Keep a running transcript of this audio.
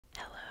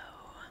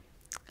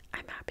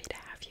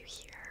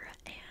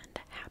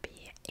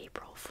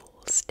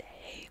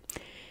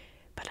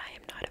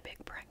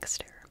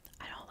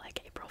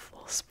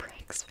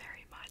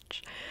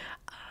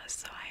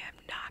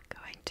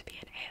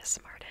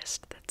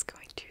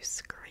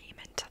scream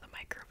into the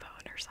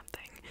microphone or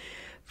something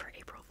for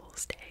April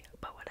Fool's Day.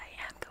 But what I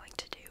am going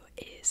to do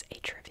is a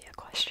trivia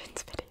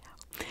questions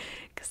video,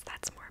 because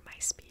that's more my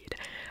speed.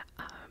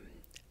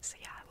 So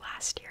yeah,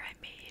 last year I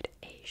made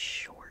a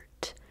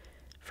short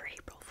for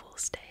April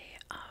Fool's Day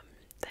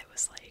that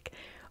was like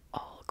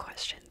all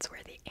questions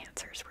where the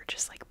answers were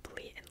just like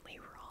blatantly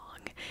wrong,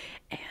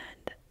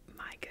 and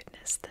my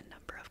goodness, the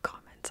number of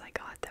comments I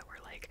got that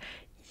were like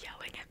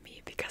yelling at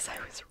me because I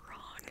was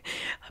wrong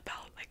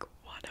about like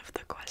one of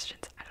the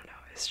questions. I don't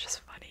know, it's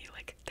just funny,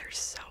 like they're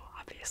so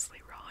obviously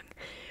wrong.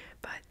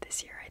 But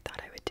this year I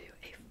thought I would do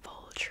a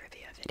full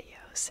trivia video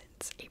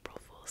since April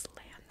Fool's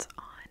lands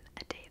on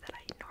a day that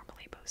I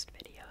normally post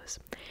videos.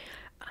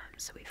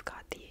 So we've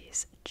got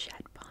these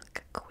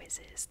Jetpunk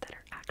quizzes that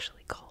are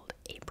actually called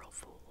April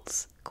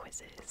Fool's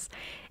quizzes,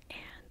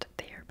 and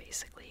they are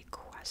basically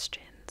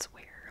questions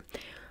where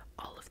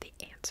all of the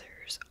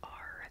answers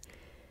are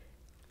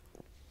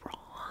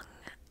wrong,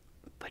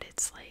 but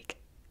it's like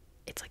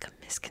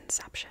a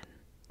misconception,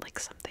 like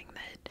something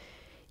that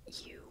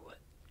you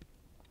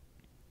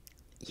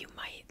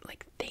might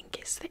like think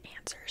is the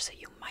answer, so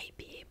you might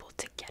be able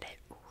to get it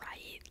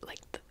right, like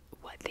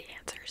what the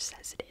answer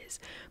says it is,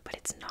 but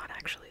it's not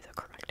actually the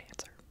correct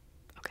answer.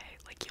 Okay,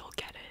 like you'll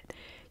get it,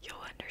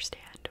 you'll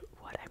understand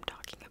what I'm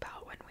talking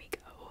about when we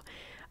go.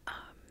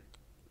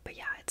 But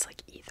yeah, it's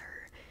like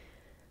either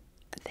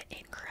the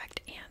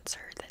incorrect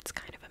answer that's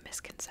kind of a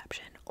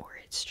misconception, or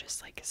it's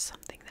just like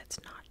something that's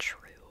not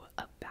true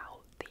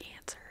about the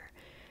answer.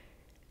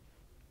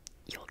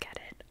 You'll get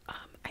it.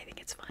 I think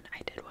it's fun.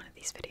 I did one of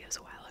these videos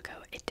a while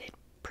ago. It did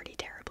pretty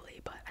terribly,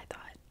 but I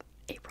thought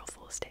April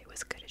Fool's Day was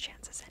as good a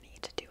chance as any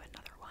to do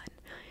another one.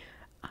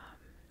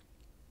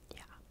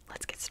 Yeah,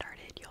 let's get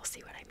started. You'll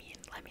see what I mean.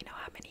 Let me know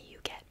how many you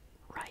get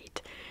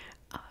right.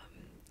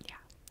 Yeah,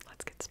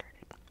 let's get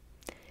started.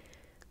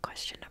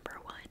 Question number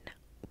 1.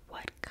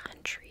 What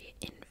country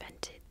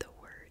invented the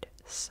word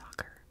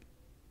soccer?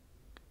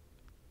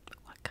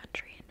 What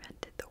country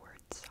invented the word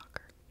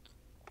soccer?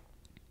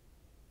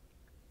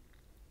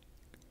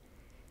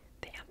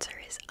 The answer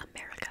is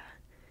America.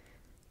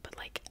 But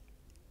like,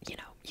 you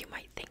know, you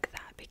might think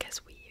that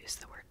because we use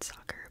the word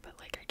soccer, but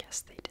like I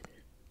guess they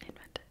didn't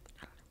invent it.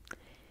 I don't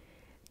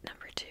know.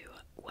 Number 2,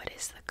 what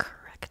is the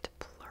correct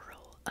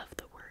plural of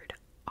the word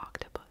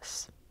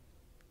octopus?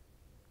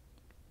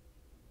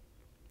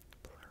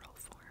 Plural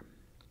form.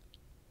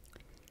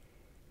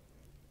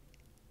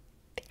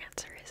 The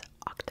answer is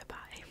octopi.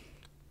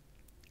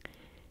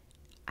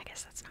 I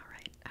guess that's not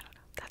right. I don't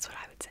know. That's what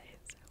I would say.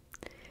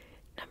 So.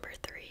 Number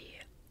 3,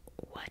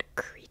 what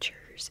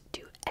creatures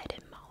do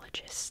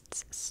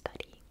etymologists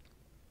study?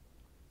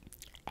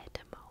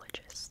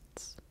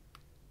 Etymologists.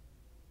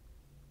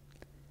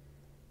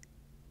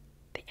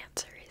 The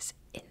answer is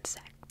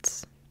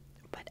insects,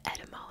 but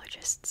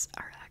etymologists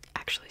are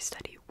actually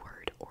study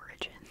word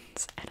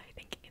origins, and I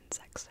think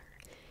insects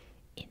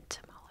are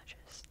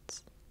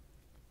entomologists.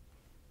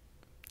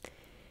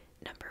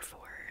 Number 4,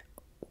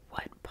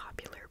 what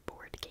popular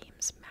board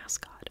game's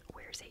mascot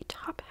wears a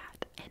top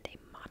hat and a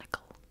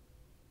monocle?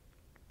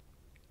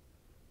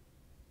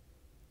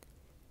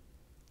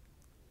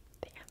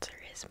 The answer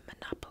is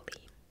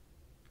Monopoly.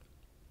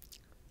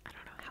 I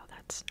don't know how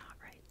that's not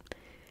right.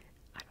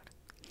 I don't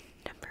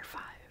know. Number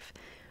 5,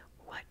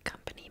 what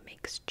company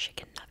makes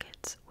chicken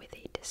nuggets with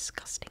a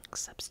disgusting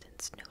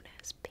substance known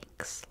as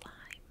pink slime?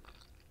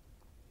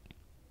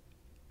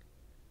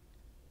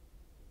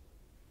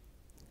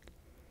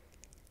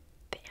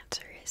 The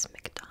answer is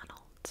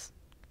McDonald's.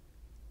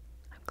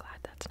 I'm glad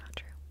that's not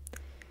true.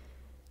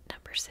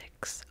 Number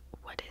 6,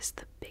 what is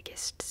the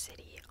biggest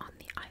city on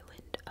the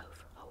island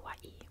of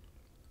Hawaii?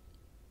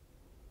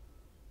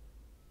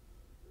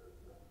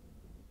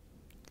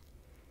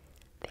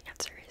 The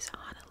answer is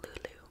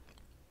Honolulu.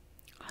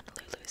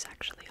 Honolulu is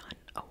actually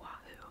on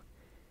Oahu.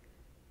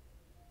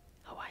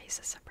 Hawaii is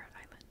a separate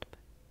island, but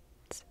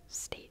it's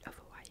state of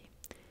Hawaii.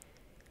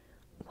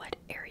 What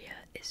area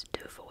is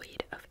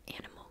devoid of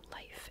animal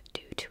life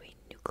due to a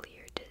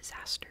nuclear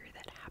disaster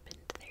that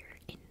happened there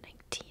in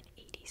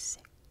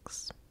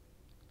 1986?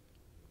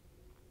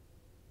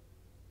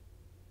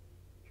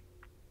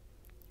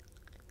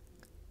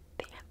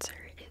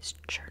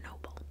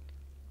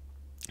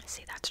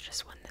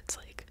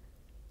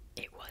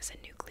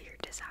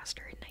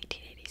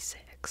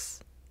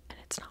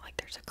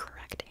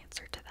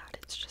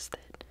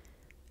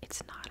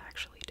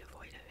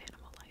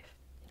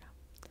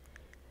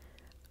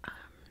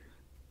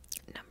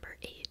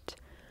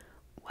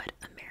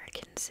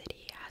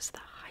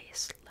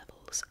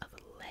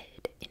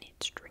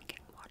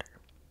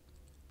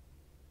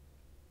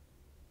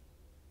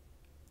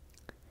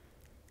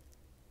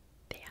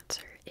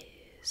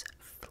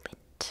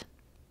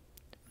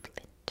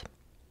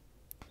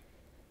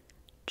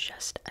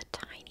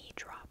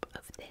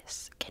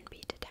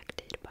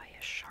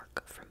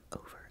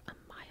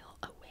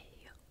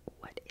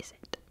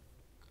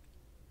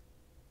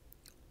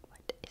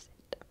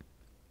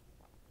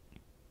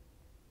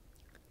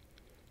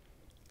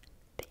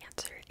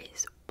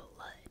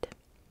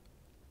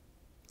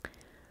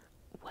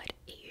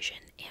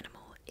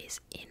 is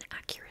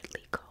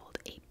inaccurately called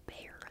a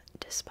bear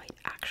despite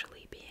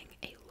actually being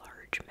a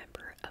large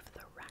member of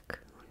the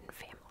raccoon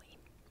family?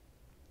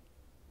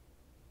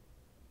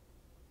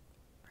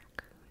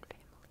 Raccoon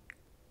family.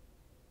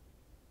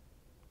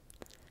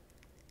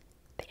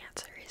 The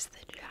answer is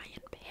the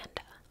giant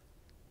panda.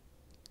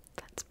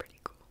 That's pretty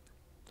cool.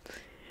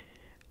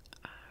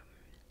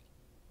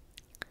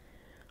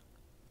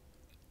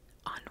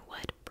 On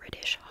what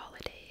British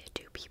holiday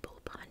do people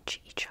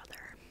punch each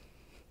other?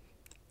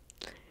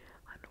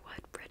 On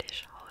what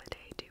British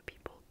holiday do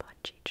people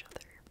punch each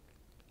other?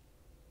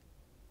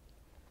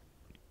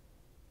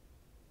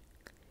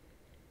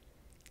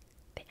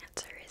 The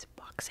answer is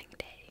Boxing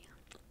Day.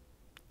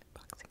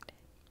 Boxing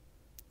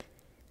Day.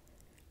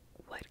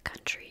 What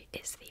country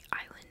is the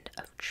island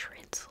of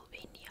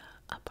Transylvania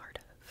a part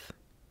of?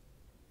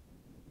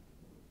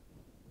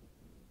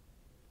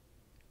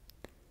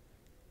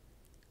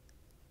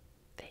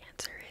 The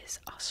answer is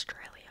Australia.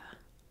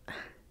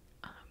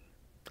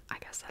 I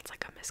guess that's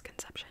like a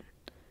misconception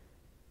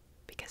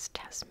because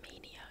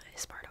Tasmania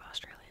is part of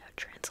Australia.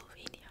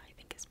 Transylvania, I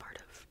think, is part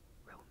of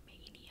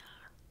Romania.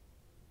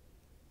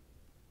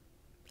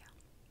 Yeah.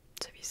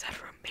 So if you said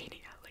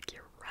Romania, like,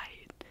 you're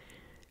right.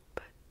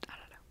 But I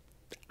don't know.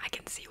 I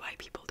can see why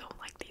people don't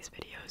like these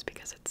videos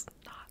because it's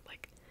not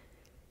like,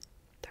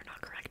 they're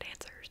not correct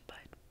answers,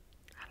 but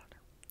I don't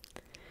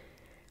know.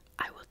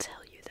 I will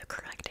tell you the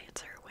correct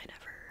answer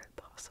whenever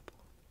possible.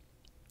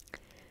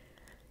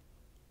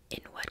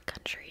 In what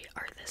country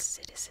are the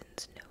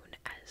citizens known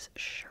as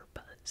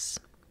Sherpas?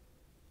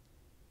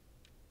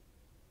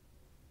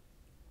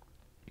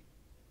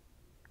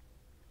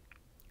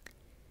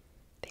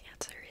 The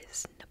answer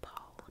is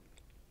Nepal.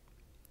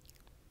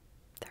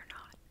 They're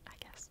not, I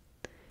guess.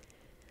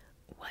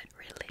 What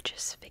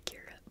religious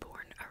figure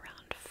born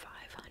around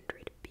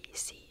 500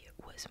 BC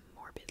was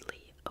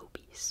morbidly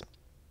obese?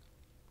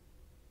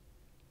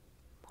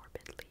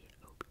 Morbidly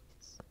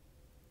obese.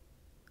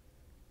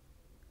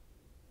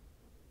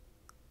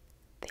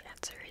 The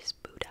answer is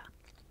Buddha.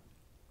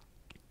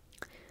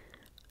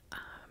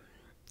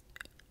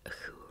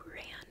 Who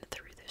ran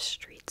through the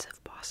streets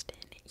of Boston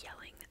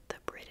yelling, "The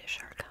British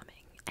are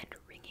coming," and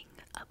ringing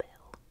a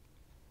bell?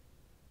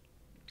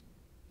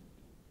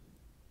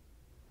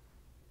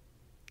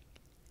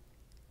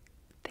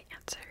 The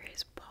answer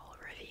is Paul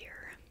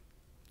Revere.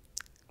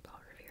 Paul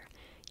Revere.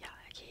 Yeah,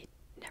 he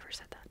never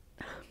said that.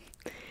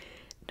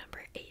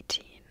 Number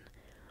 18.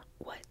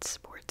 What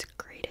sport's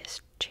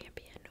greatest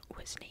champion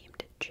was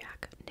named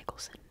Jack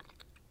Nicholson?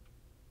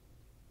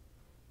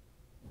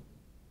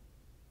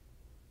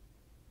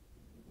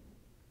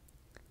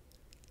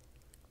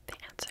 The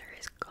answer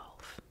is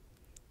golf.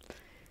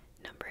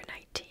 Number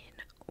 19.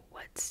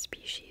 What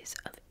species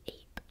of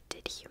ape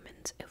did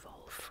humans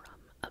evolve from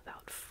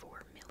about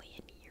 4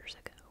 million years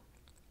ago?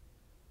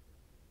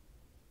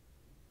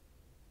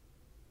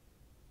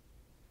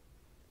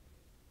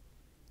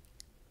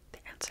 The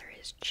answer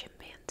is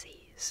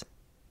chimpanzees.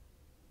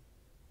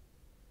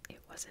 It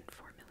wasn't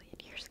 4 million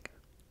years ago,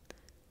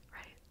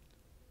 right?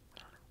 I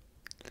don't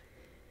know.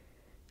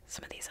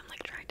 Some of these I'm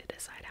like trying to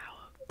decide how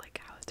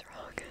it's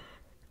wrong.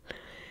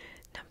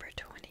 Number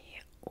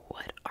 20.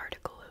 What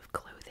article of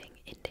clothing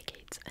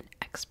indicates an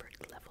expert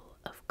level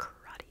of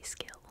karate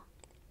skill?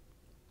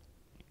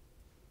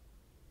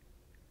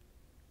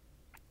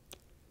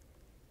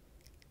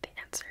 The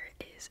answer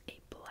is a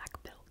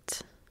black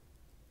belt.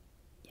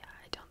 Yeah,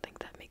 I don't think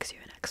that makes you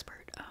an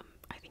expert.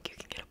 I think you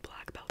can get a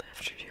black belt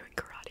after doing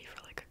karate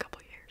for like a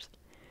couple years.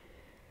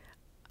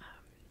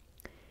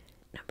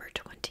 Number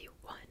 21.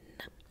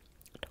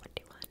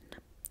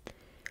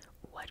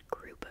 What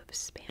group of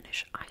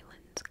Spanish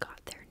islands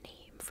got their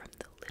name from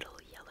the little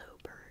yellow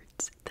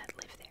birds that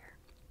live there?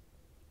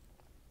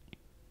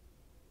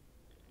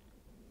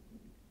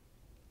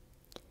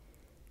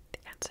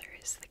 The answer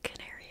is the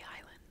Canary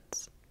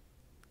Islands.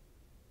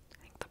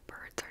 I think the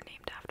birds are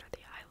named after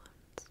the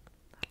islands.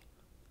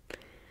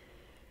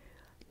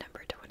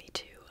 Number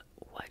 22.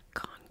 What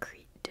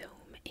concrete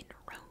dome in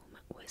Rome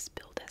was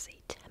built as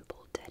a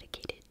temple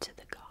dedicated to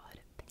the god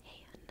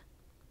Pan?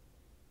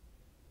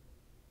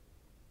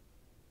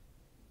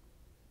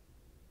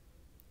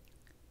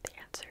 The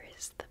answer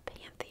is the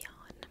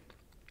Pantheon.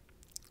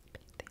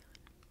 Pantheon.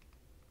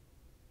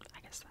 I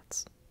guess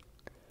that's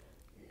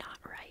not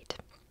right.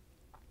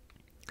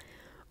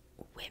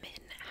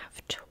 Women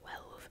have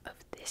 12 of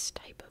this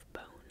type of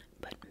bone,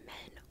 but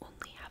men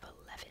only have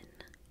 11.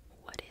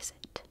 What is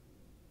it?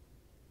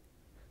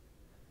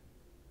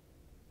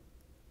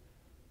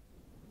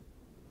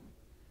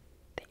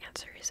 The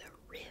answer is a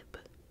rib.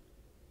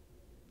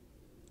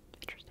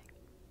 Interesting.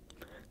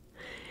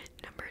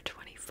 Number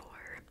 24.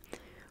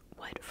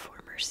 What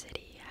former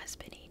city has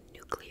been a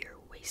nuclear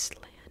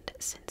wasteland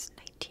since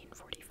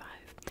 1945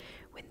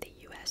 when the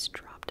US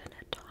dropped an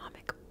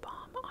atomic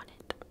bomb on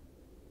it?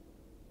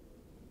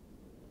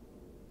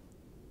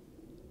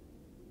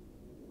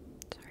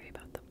 Sorry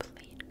about the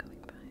plane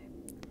going by.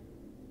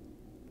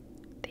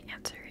 The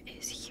answer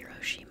is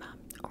Hiroshima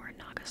or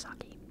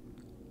Nagasaki.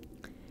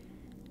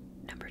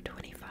 Number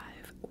 25.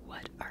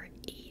 What are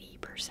 80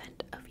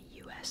 of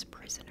U.S.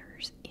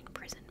 prisoners in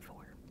prison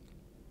for?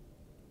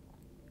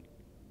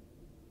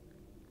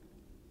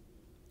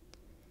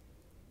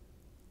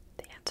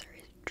 The answer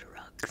is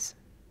drugs.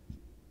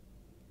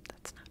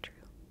 That's not true.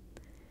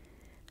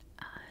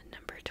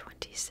 Number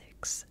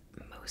 26.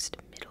 Most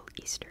Middle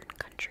Eastern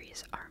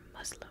countries are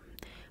Muslim,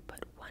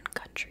 but one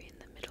country in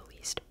the Middle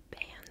East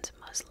bans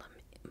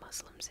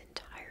Muslims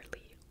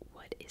entirely.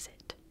 What is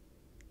it?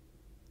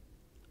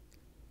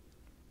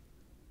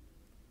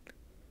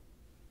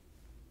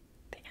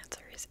 The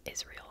answer is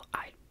Israel.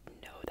 I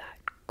know that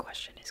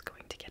question is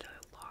going to get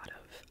a lot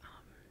of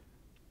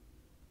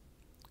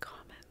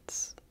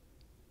comments.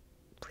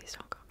 Please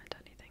don't comment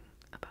anything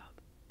about,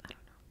 I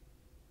don't know.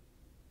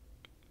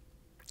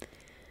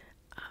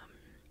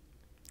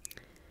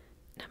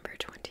 Number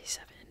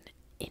 27.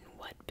 In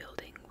what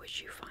building would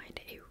you find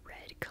a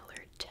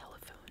red-colored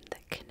telephone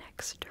that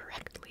connects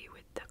directly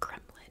with the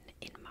Kremlin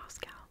in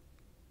Moscow?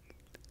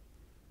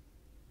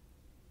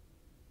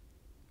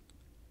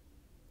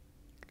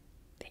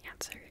 The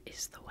answer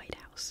is the White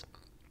House.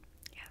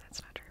 Yeah,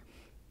 that's not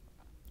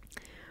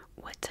true.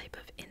 What type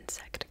of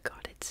insect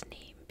got its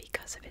name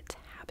because of its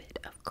habit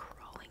of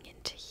crawling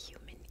into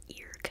human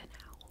ear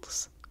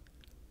canals?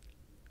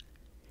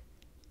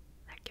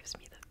 That gives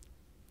me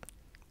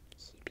the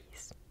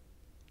heebies.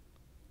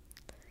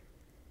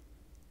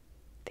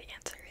 The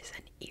answer is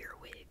an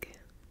earwig.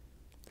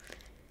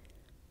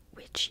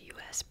 Which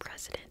U.S.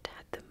 president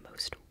had the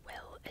most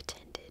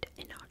well-attended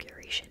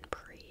inauguration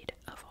parade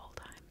of all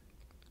time?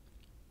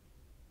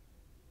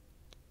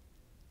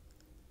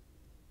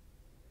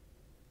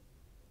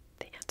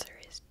 The answer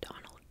is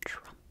Donald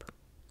Trump.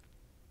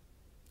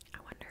 I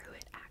wonder who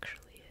it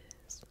actually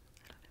is.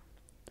 I don't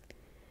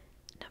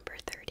know. Number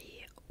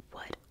 30.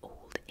 What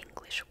Old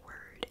English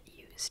word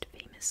used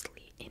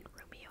famously in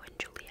Romeo and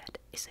Juliet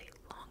is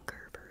a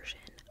longer version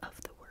of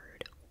the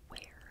word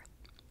where?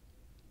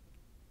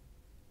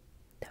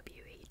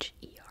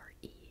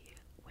 W-H-E-R-E,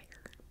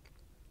 where?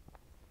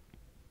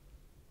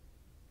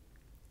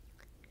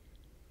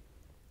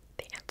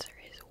 The answer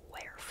is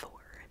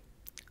wherefore.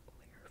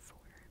 Wherefore.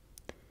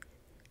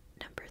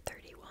 Number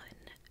 31.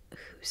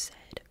 Who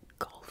said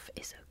golf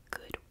is a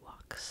good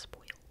walk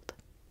spoiled?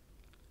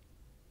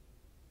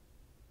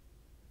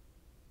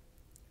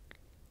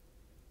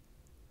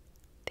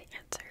 The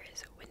answer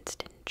is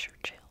Winston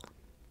Churchill.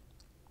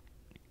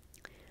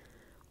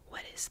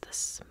 What is the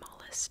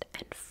smallest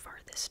and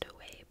farthest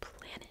away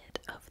planet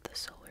of the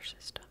solar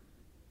system?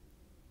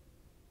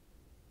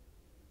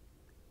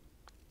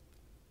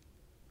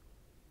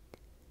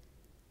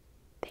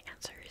 The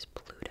answer is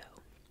Pluto.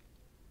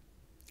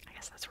 I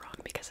guess that's wrong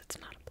because it's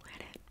not a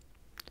planet.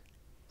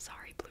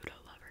 Sorry, Pluto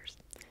lovers.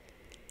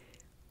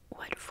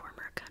 What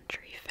former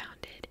country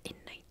founded in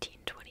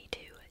 1922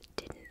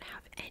 didn't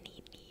have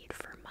any need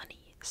for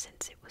money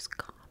since it was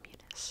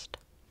communist?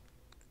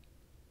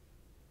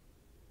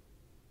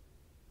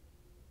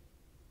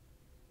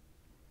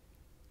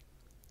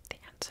 The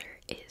answer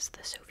is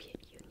the Soviet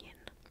Union.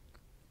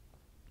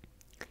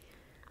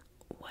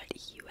 What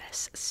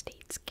U.S.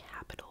 state's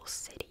capital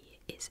city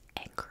is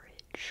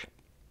Anchorage?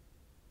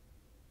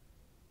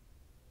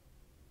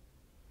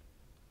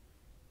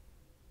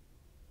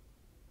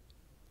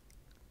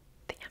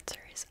 The answer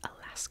is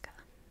Alaska.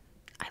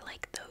 I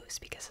like those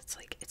because it's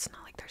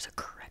not like there's a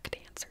correct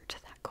answer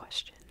to that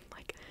question.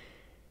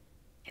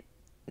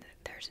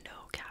 There's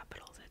no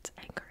capital that's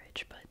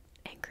Anchorage, but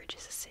Anchorage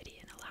is a city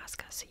in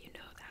Alaska, so you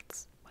know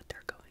that's what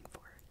they're going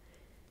for.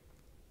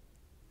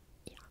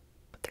 Yeah,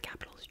 but the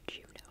capital is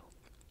Juneau.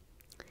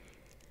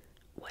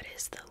 What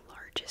is the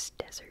largest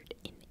desert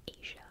in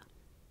Asia?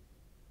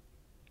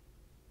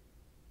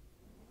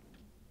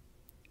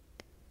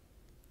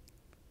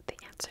 The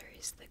answer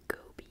is the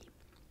Gobi.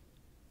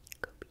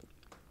 Gobi.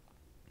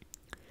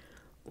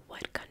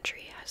 What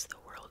country has the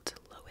world's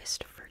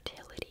lowest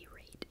fertility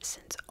rate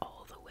since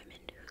all the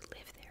women who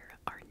live there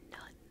are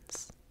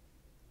nuns?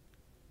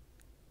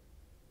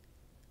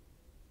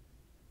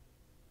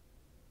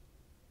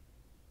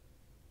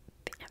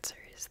 The answer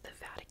is the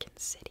Vatican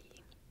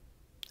City.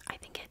 I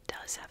think it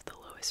does have the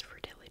lowest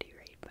fertility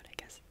rate, but I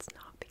guess it's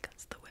not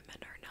because the women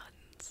are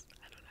nuns.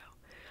 I don't know.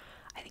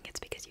 I think it's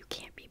because you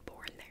can't be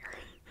born there.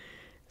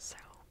 So,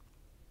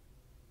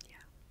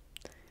 yeah.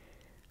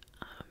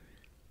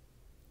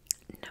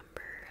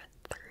 Number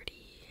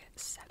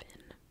 37.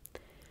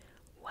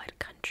 What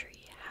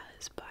country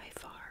has by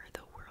far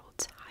the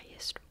world's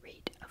highest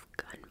rate of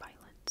gun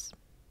violence?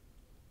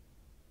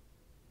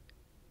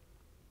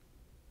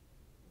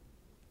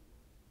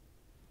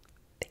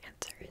 The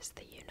answer is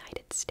the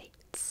United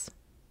States.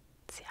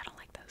 See, I don't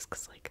like those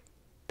because,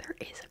 there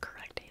is a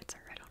correct answer.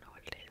 I don't know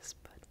what it is,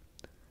 but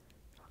I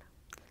don't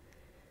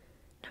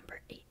know.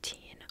 Number 18.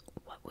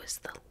 What was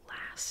the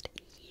last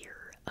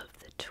year of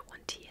the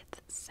 20th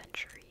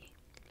century?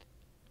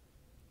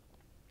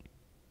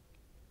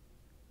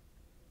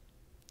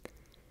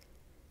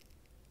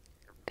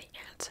 The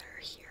answer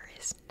here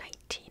is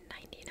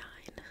 1999,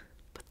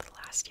 but the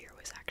last year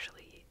was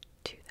actually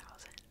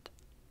 2000.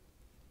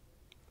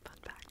 Fun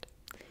fact.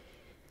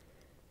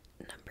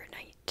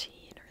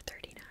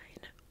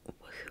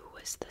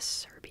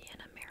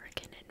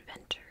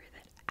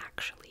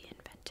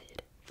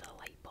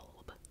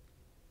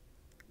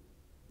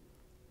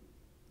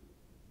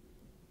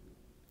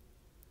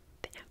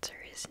 answer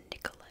is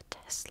Nikola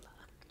Tesla.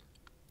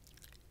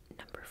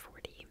 Number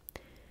 40.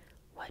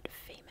 What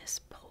famous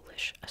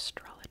Polish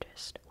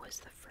astrologist was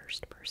the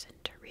first person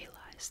to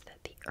realize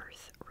that the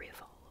Earth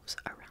revolves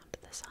around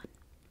the sun?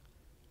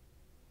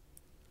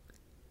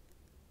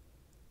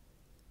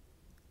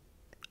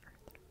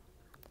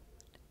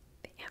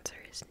 The answer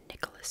is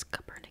Nicholas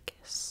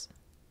Copernicus.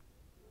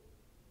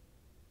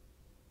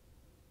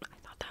 I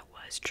thought that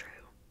was true.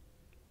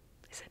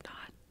 Is it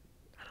not?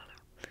 I don't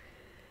know.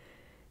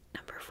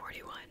 Number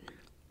 41.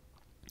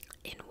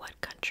 In what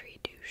country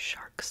do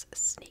sharks,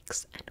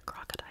 snakes, and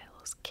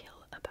crocodiles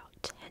kill about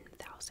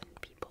 10,000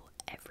 people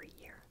every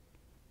year?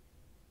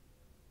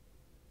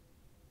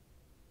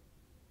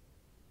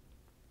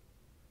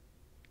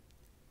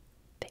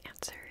 The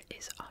answer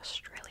is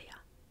Australia.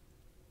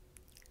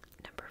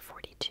 Number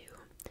 42.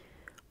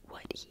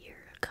 What year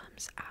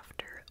comes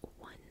after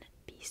 1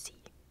 BC?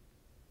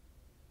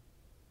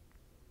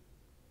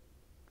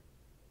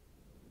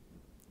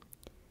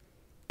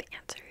 The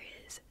answer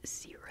is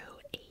 0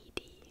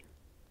 AD.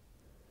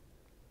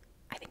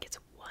 I think it's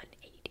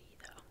 180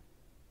 though,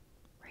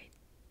 right?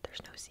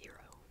 There's no 0.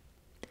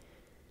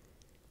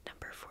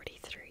 Number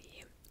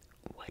 43.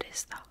 What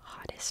is the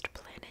hottest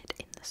planet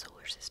in the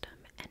solar system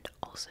and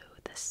also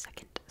the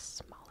second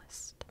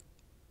smallest?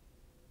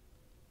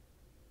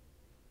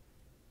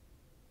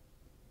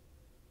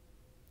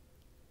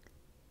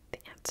 The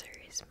answer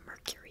is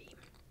Mercury.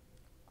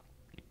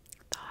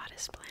 The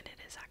hottest planet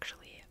is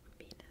actually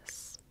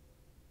Venus.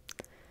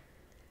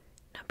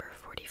 Number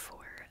 44.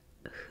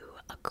 Who,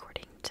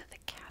 according to the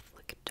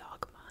Catholic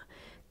dogma,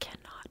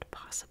 cannot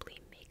possibly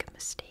make a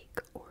mistake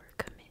or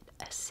commit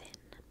a sin?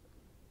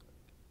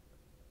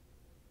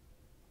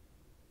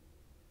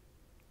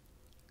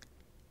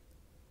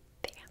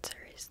 The answer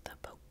is the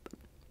Pope.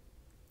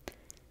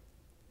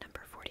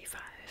 Number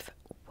 45.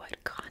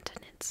 What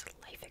continent's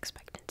life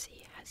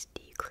expectancy has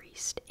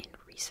decreased in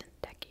recent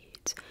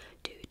decades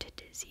due to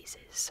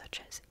diseases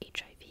such as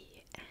HIV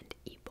and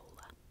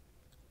Ebola?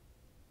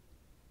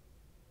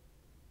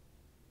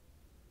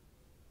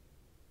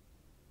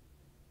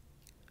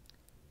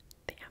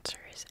 The answer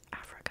is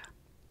Africa.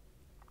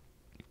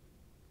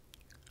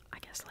 I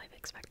guess life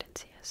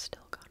expectancy has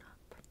still gone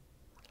up.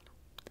 I don't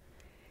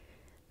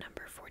know.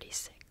 Number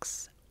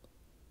 46.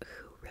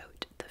 Who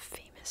wrote the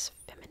famous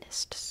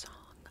feminist song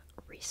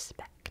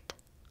Respect?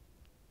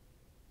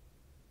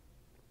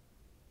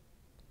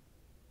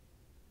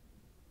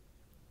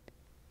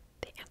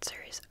 The answer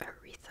is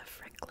Aretha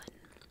Franklin.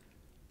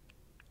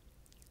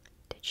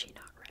 Did she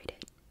not write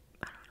it?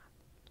 I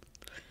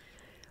don't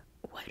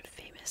know. What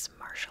famous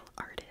martial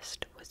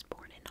artist was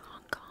born in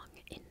Hong Kong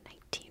in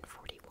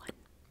 1941?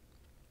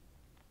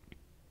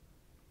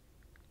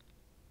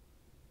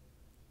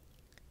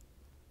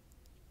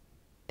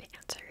 The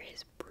answer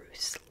is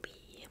Bruce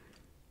Lee.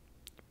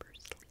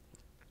 Bruce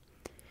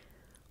Lee.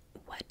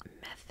 What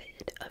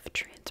method of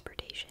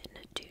transportation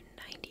do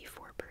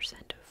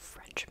 94% of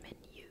Frenchmen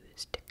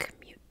use to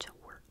commute to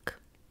work?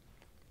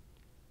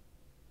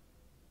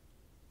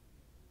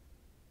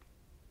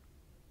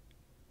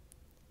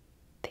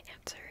 The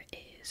answer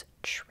is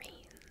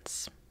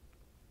trains.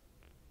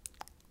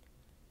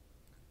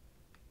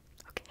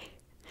 Okay.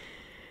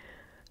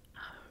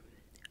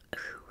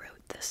 Who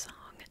wrote the song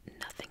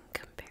Nothing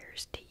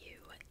Compares to You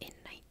in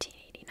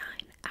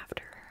 1989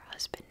 after her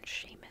husband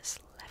Seamus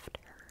left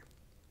her?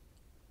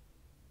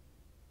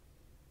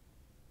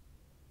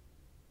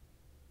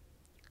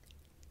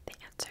 The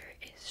answer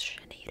is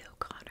Sinead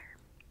O'Connor.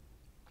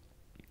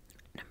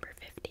 Number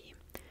 50.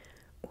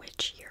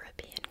 Which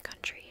European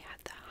country had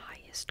the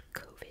highest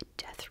COVID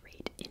death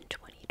rate in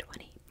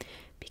 2020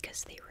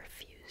 because they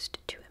refused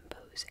to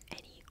impose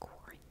any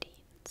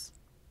quarantines?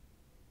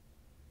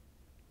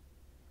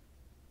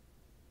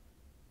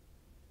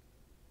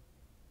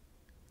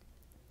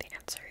 The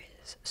answer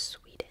is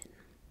Sweden.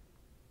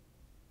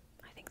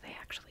 I think they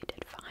actually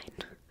did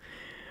fine.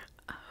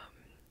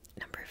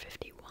 Number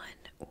 51.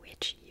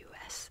 Which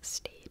U.S.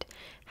 state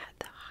had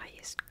the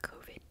highest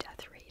COVID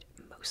death rate,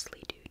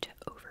 mostly due to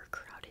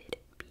overcrowded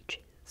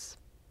beaches?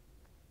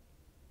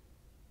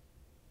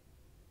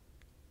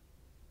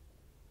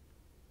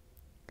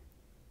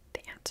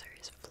 The answer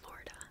is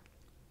Florida.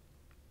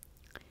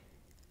 I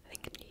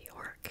think New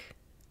York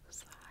was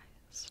the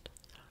highest.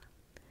 I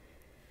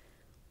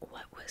don't know.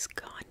 What was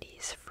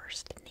Gandhi's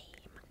first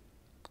name?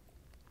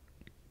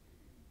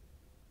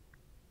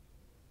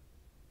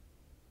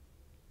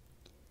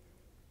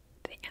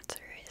 The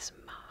answer is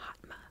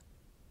Mahatma.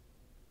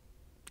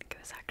 I think it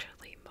was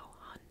actually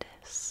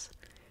Mohandas.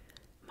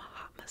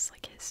 Mahatma's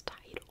like his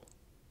title,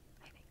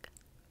 I think.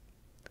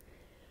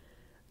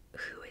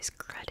 Who is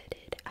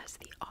credited as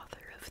the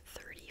author of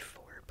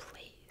 34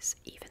 plays,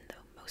 even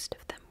though most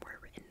of them were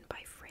written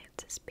by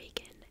Francis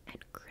Bacon and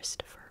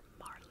Christopher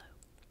Marlowe?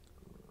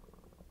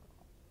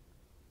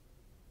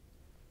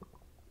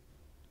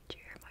 Do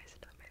you hear my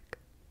stomach?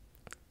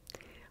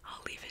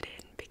 I'll leave it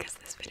in because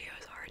this video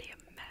is already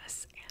a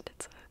mess and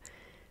it's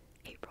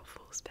a April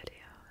Fool's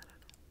video. I don't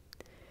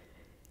know.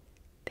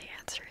 The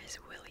answer is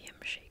William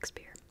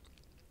Shakespeare.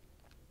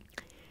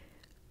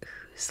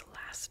 whose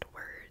last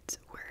words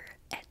were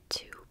et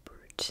tu,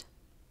 brute?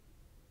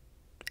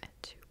 Et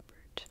tu,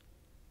 brute.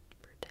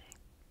 Brute.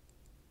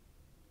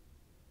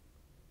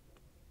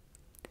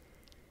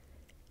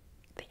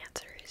 The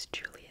answer is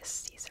Julius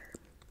Caesar.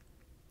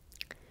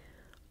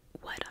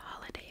 What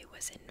holiday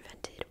was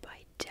invented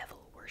by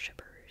devil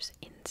worshippers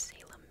in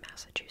Salem,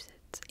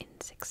 Massachusetts in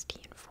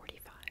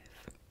 1645?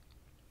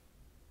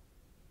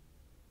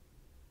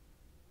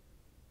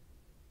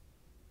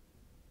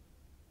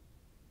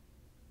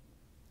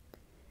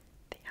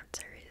 The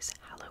answer is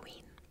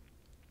Halloween.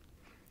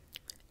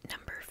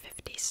 Number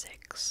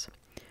 56.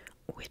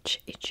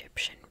 Which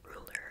Egyptian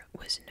ruler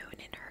was known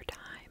in her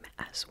time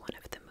as one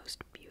of the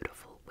most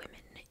beautiful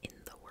women in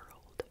the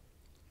world?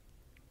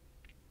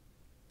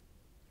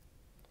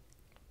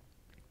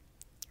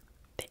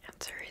 The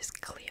answer is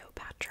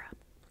Cleopatra.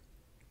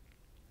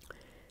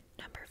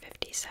 Number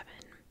 57.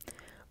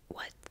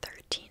 What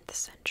 13th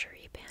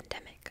century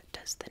pandemic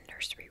does the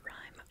nursery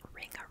rhyme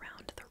Ring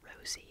Around the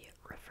Rosie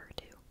refer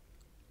to?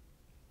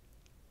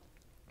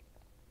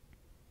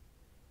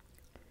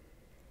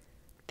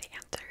 The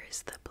answer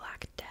is the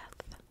Black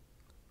Death.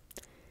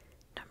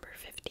 Number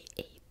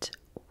 58.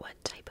 What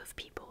type of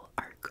people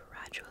are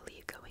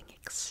gradually going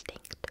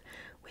extinct,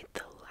 with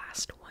the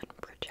last one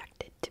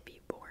projected to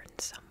be born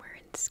somewhere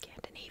in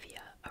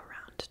Scandinavia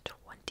around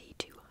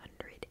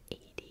 2200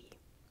 AD?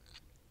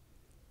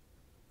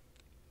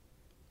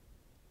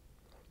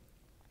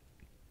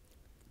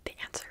 The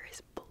answer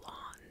is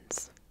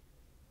blondes.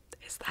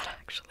 Is that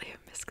actually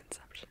a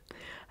misconception?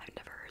 I've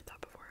never heard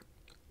that before.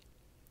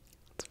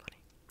 That's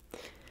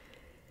funny.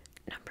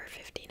 Number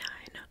 59.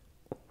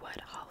 What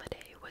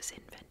holiday was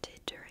invented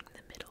during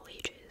the Middle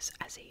Ages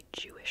as a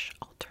Jewish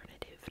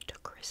alternative to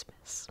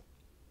Christmas?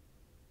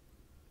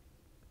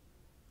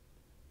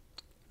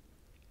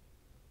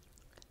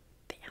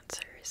 The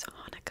answer is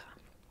Hanukkah.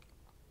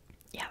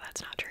 Yeah,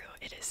 that's not true.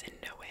 It is in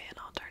no way an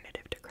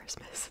alternative to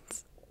Christmas.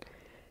 It's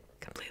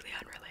completely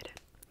unrelated.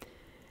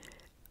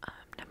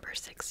 Number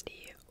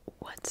 60.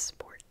 What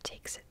sport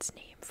takes its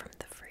name from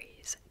the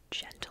phrase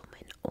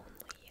gentlemen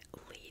only,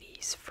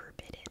 ladies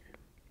forbidden?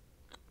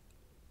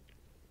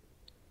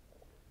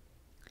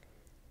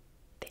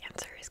 The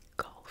answer is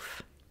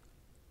golf.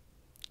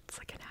 It's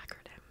like an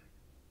acronym.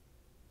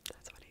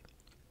 That's funny.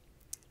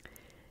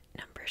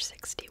 Number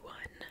 61.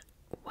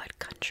 What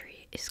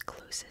country is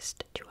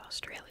closest to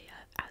Australia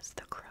as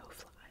the crow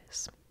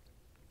flies?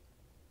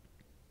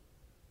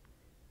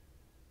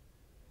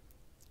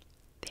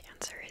 The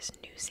answer is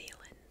New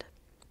Zealand,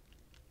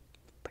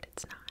 but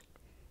it's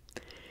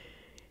not.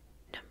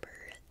 Number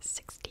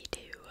 62.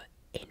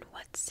 In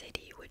what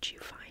city would you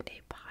find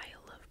a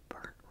pile of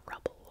burnt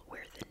rubble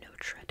where the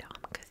Notre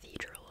Dame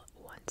Cathedral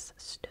once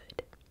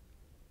stood?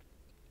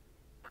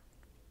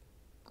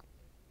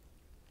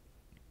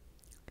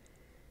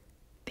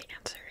 The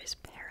answer is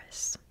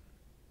Paris,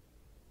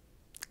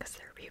 because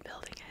they're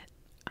rebuilding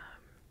it,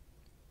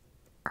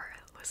 or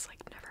it was like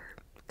never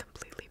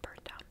completely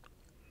burned down.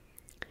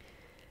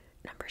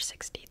 Number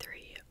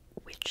 63.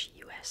 Which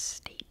U.S.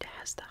 state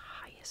has the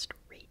highest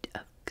rate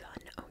of gun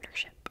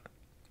ownership?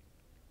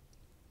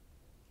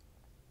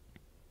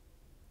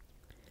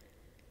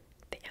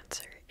 The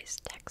answer is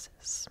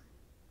Texas.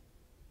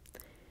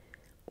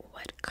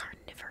 What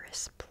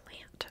carnivorous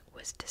plant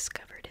was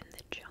discovered in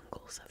the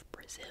jungles of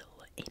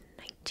Brazil in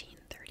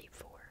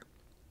 1934?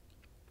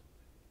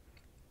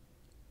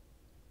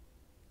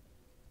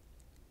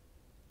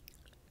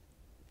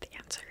 The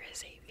answer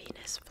is a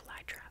Venus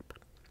flytrap.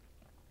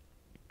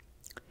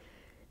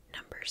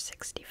 Number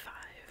 65.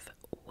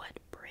 What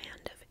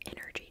brand of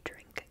energy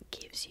drink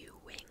gives you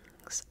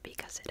wings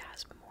because it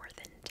has more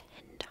than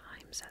 10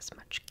 times as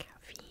much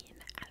caffeine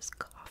as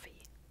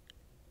coffee?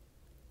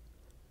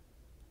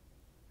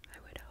 I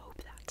would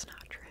hope that's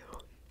not true.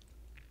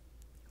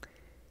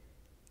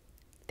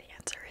 The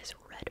answer is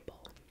Red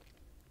Bull.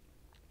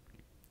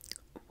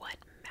 What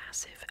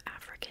massive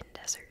African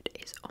desert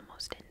is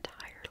almost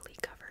entirely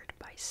covered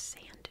by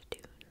sand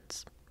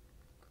dunes?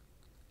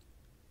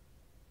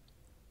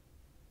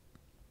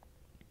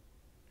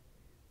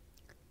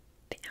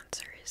 The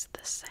answer is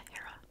the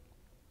Sahara.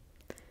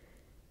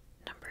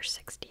 Number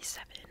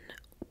 67.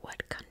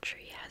 What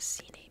country has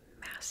seen a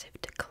massive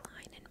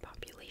decline in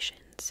population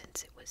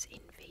since it was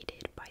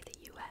invaded by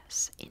the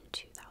U.S. in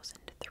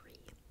 2003?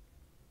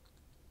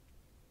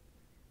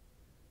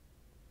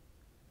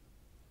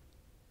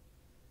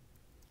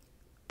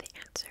 The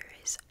answer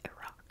is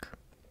Iraq.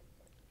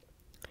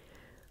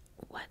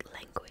 What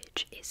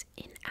language is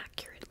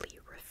inaccurately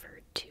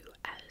referred to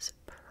as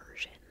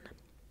Persian?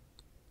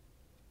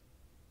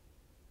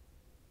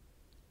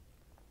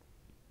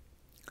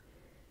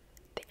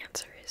 The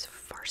answer is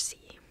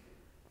Farsi.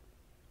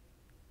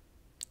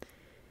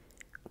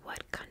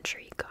 What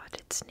country got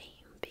its name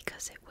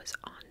because it was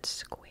on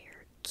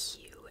square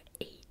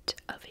Q8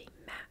 of a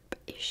map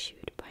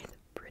issued by the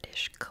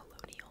British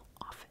Colonial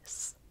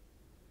Office?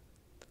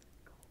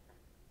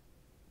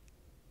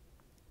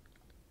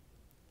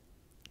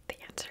 The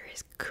answer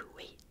is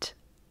Kuwait.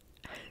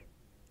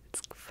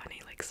 It's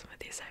funny, like some of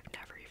these I've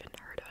never even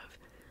heard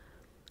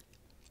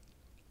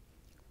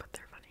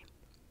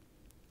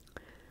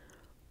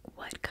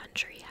What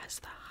country has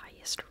the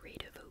highest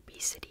rate of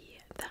obesity,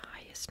 the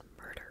highest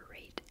murder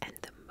rate, and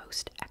the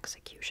most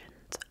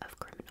executions of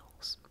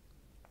criminals?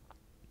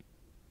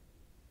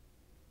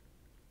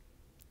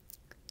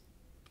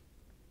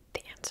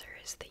 The answer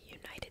is the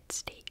United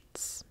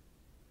States.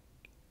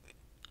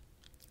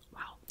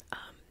 Wow,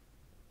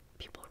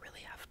 people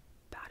really have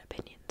bad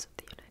opinions of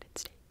the United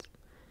States.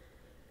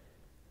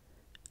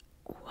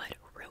 What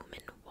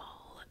Roman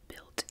wall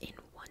built in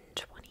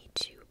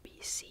 122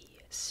 BC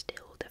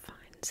still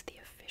defines the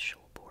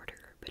official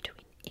border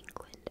between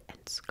England and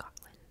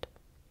Scotland?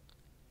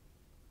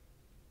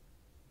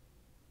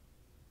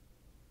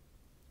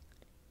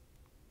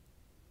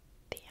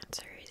 The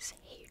answer is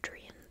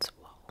Hadrian's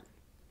Wall.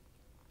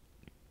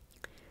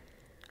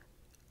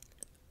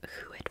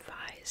 Who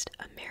advised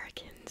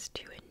Americans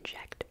to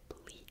inject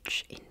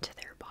bleach into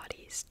their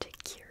bodies to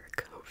cure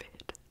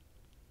COVID?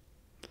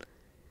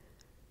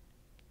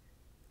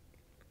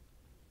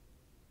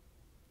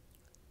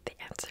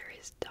 The answer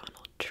is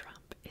Donald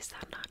Trump. Is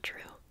that not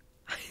true?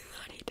 I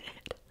thought he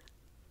did.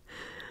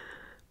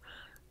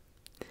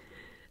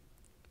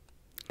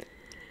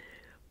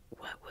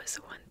 What was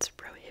once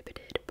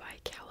prohibited by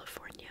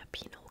California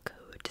Penal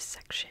Code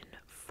Section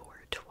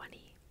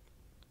 420?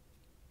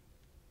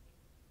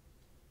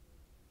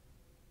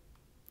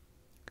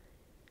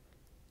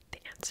 The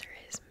answer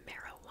is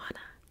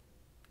marijuana.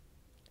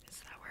 Is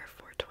that where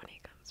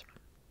 420 comes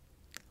from?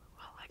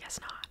 Well, I guess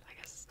not. I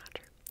guess it's not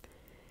true.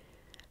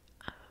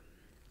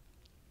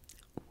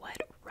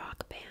 What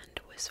rock band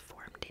was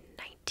formed in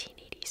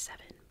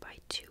 1987 by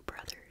two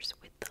brothers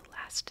with the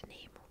last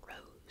name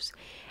Rose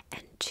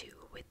and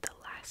two with the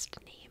last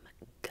name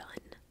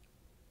Gunn?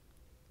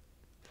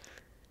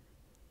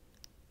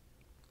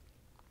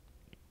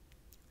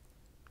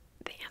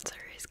 The answer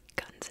is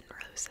Guns N'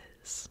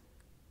 Roses.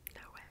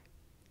 No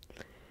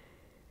way.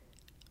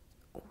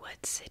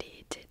 What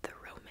city did the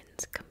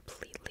Romans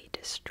completely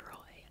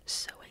destroy,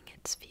 sowing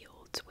its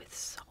fields with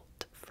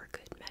salt for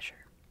good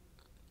measure?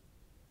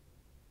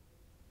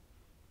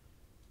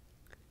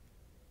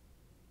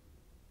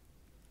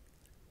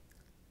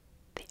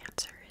 The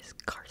answer is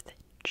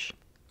Carthage.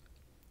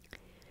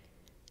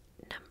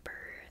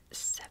 Number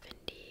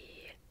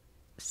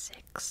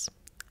 76.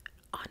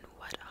 On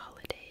what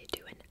holiday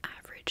do an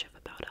average of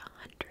about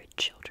 100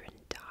 children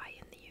die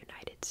in the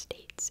United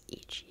States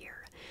each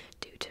year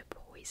due to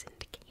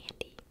poisoned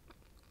candy?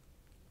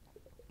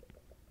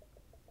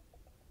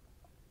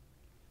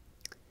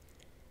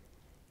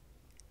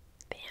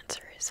 The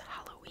answer is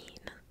Halloween.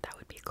 That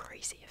would be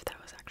crazy if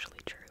that was actually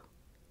true.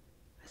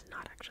 It's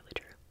not actually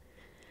true.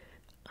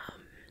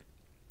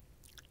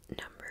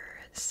 Number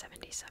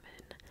 77.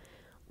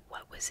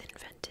 What was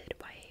invented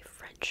by a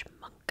French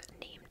monk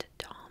named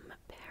Dom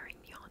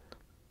Perignon?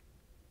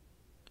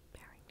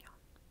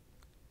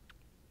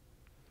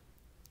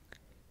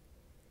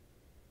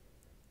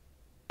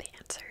 The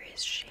answer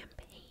is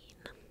champagne.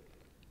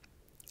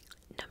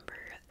 Number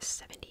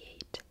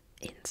 78.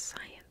 In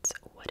science,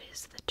 what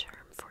is the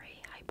term for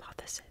a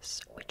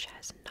hypothesis which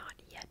has not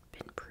yet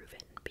been proven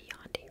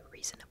beyond a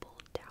reasonable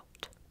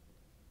doubt?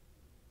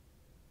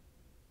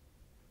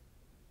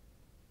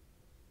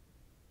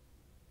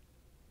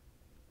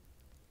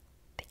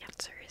 The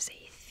answer is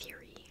a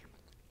theory.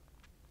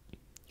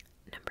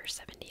 Number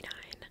 79.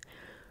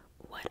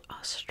 What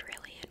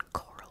Australian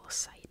coral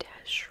site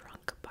has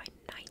shrunk by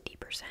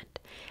 90%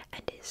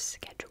 and is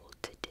scheduled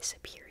to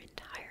disappear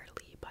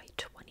entirely by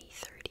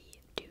 2030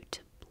 due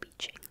to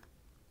bleaching?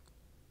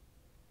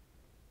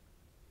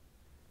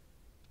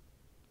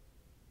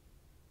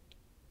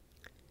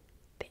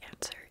 The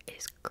answer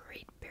is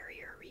Great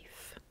Barrier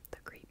Reef. The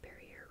Great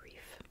Barrier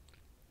Reef.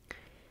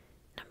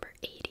 Number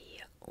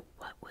 80.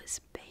 What was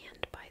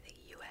banned by the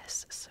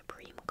U.S.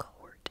 Supreme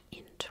Court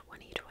in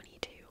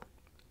 2022?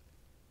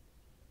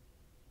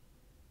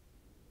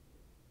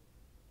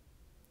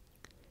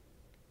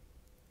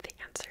 The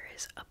answer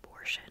is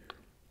abortion.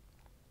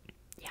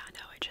 Yeah,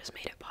 no, it just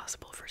made it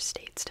possible for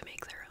states to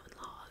make their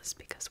own laws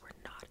because we're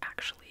not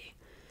actually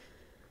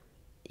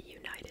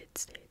United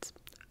States.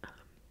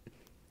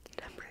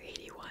 Number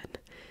 81.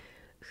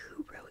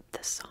 Who wrote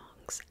the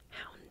songs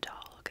Hound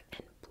Dog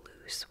and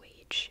Blue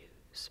Suede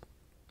Shoes?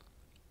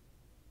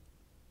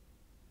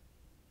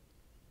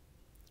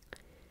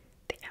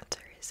 The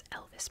answer is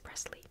Elvis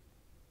Presley.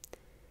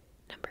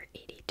 Number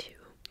 82.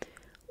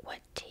 What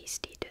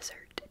tasty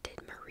dessert did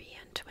Marie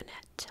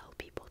Antoinette tell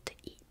people to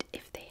eat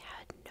if they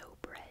had no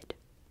bread?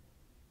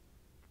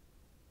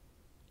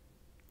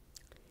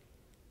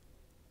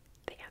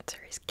 The answer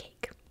is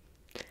cake.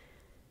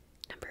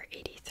 Number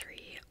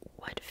 83.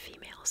 What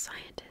female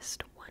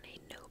scientist won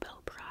a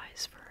Nobel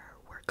Prize for her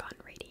work on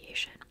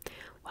radiation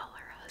while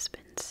her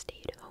husband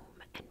stayed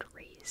home and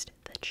raised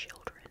the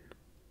children?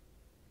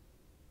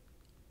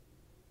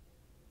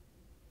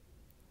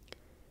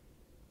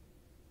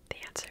 The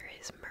answer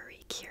is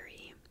Marie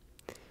Curie.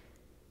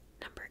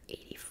 Number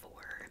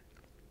 84.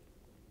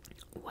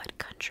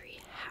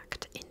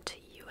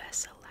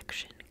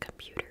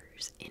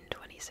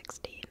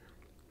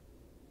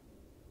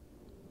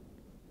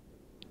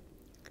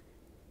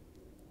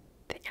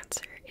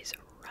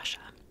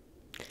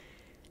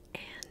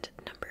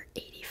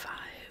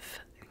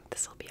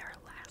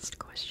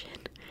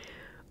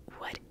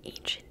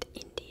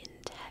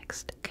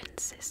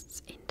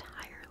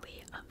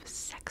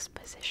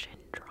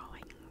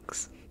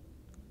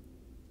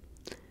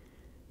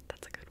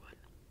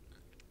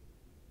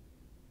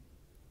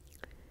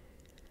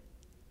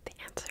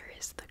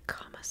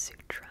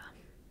 Sutra.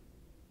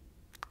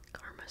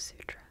 Karma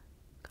Sutra.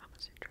 Kama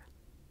Sutra.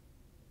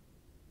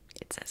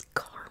 It says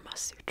Karma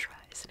Sutra,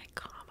 isn't it?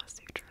 Kama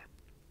Sutra.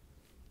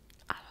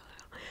 I don't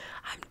know.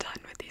 I'm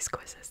done with these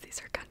quizzes. These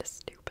are kind of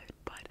stupid,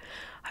 but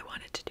I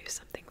wanted to do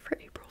something for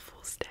April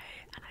Fool's Day,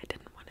 and I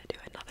didn't want to do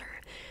another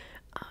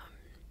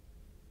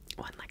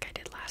one like I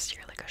did last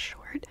year, like a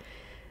short.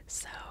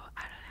 So,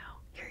 I don't know.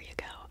 Here you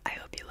go. I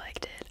hope you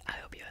liked it. I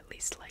hope you at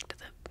least liked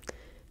the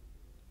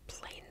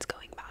planes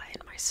going by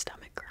and my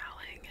stomach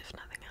growling, if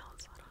nothing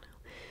else. I don't know.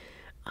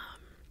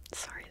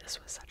 Sorry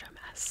this was such a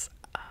mess.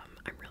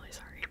 I'm really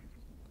sorry.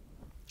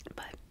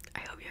 But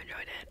I hope you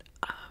enjoyed it.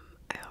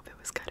 I hope it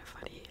was kind of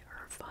funny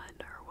or fun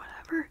or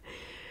whatever.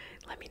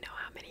 Let me know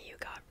how many you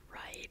got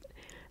right.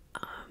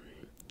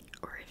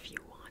 Or if you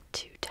want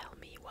to tell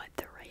me what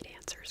the right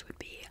answers would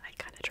be. I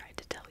kind of tried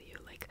to tell you,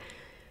 like,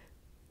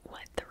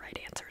 what the right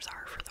answers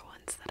are for the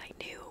ones that I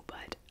knew,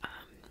 but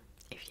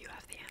if you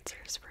have the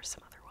answers for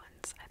some other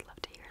ones, I'd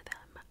love to hear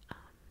them.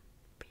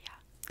 But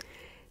yeah,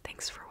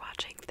 thanks for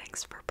watching,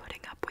 thanks for